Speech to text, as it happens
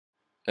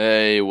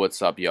Hey,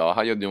 what's up, y'all?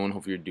 How y'all doing?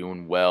 Hope you're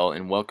doing well,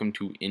 and welcome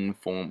to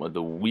Inform of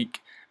the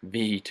Week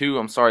V2.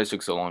 I'm sorry it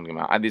took so long to come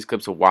out. I had these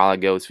clips a while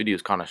ago. This video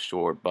is kind of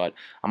short, but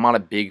I'm not a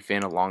big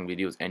fan of long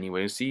videos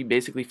anyway. See,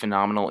 basically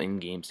phenomenal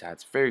in-game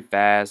stats. Very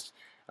fast,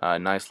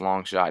 nice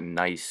long shot,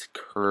 nice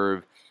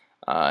curve,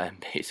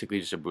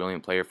 basically just a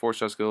brilliant player.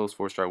 4-star skills,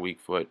 4-star weak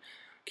foot.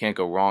 Can't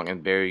go wrong,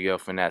 and there you go,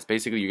 finesse.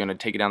 Basically, you're going to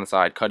take it down the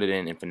side, cut it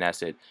in, and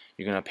finesse it.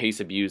 You're going to pace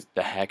abuse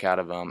the heck out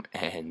of him,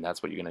 and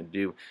that's what you're going to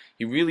do.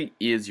 He really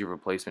is your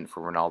replacement for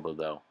Ronaldo,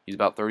 though. He's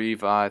about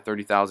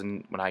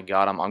 30,000 when I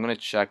got him. I'm going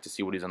to check to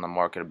see what he's on the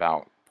market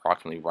about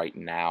approximately right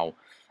now.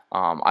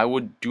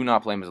 Do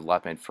not play him as a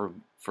left mid. For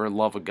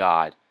love of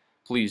God,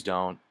 please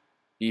don't.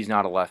 He's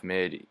not a left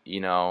mid.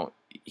 You know,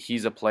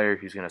 he's a player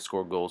who's going to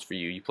score goals for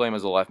you. You play him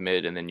as a left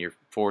mid, and then you're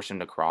forcing him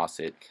to cross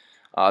it.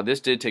 This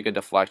did take a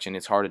deflection.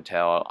 It's hard to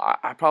tell.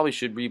 I probably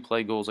should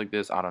replay goals like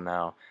this. I don't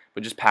know.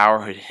 But just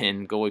power it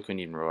in. Goalie couldn't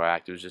even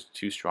react. It was just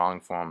too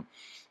strong for him.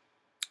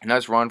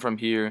 Nice run from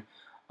here.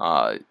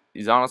 The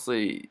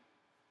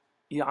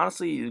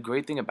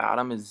great thing about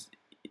him is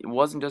it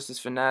wasn't just his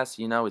finesse.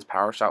 You know, his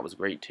power shot was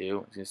great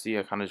too. As you can see,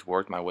 I kind of just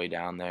worked my way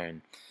down there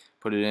and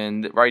put it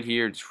in. Right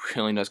here, it's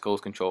really nice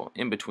goals control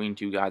in between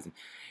two guys. And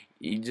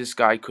this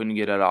guy couldn't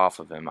get it off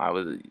of him. I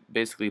was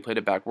basically played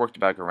it back, worked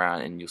it back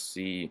around, and you'll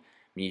see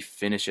me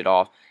finish it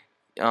off.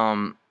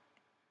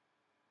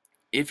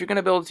 If you're going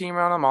to build a team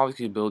around him,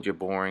 obviously build your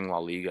boring La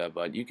Liga,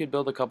 but you could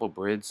build a couple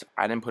Brids.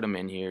 I didn't put him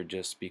in here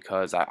just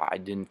because I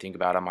didn't think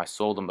about him. I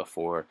sold him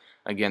before.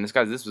 Again, this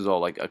was all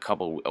like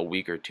a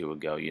week or two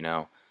ago, you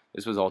know.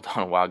 This was all done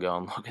a while ago,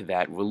 and look at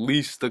that.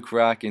 Release the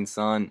Kraken,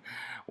 son.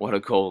 What a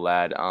cool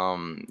lad.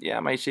 Yeah,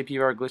 my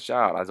HJPR glitched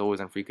out, as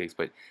always on free kicks,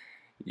 but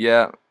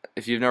yeah,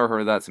 if you've never heard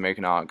of that, it's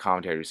American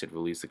commentator who said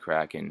release the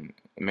Kraken.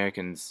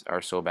 Americans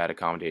are so bad at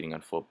commentating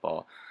on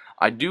football.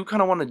 I do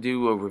kind of want to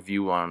do a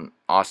review on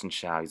Austin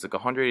Chow. He's like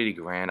 180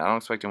 grand. I don't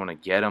expect anyone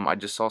to get him. I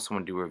just saw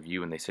someone do a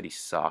review and they said he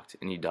sucked,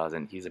 and he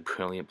doesn't. He's a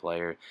brilliant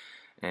player,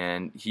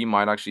 and he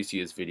might actually see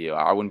this video.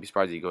 I wouldn't be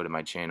surprised if he go to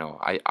my channel.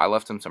 I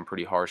left him some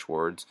pretty harsh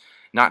words.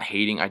 Not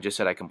hating, I just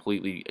said I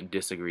completely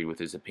disagreed with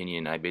his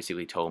opinion. I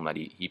basically told him that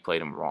he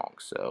played him wrong.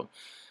 So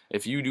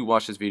if you do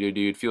watch this video,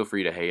 dude, feel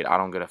free to hate. I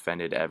don't get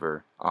offended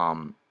ever.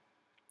 And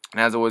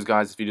as always,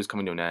 guys, this video's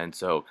coming to an end,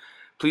 so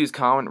please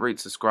comment, rate,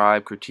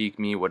 subscribe, critique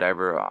me,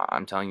 whatever.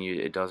 I'm telling you,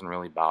 it doesn't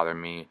really bother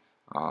me.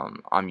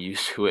 I'm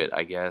used to it,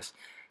 I guess.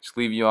 Just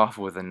leave you off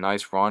with a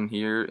nice run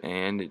here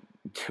and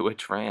do a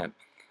tramp.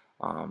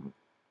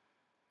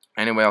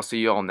 Anyway, I'll see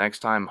you all next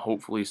time,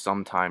 hopefully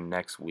sometime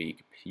next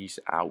week. Peace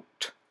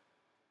out.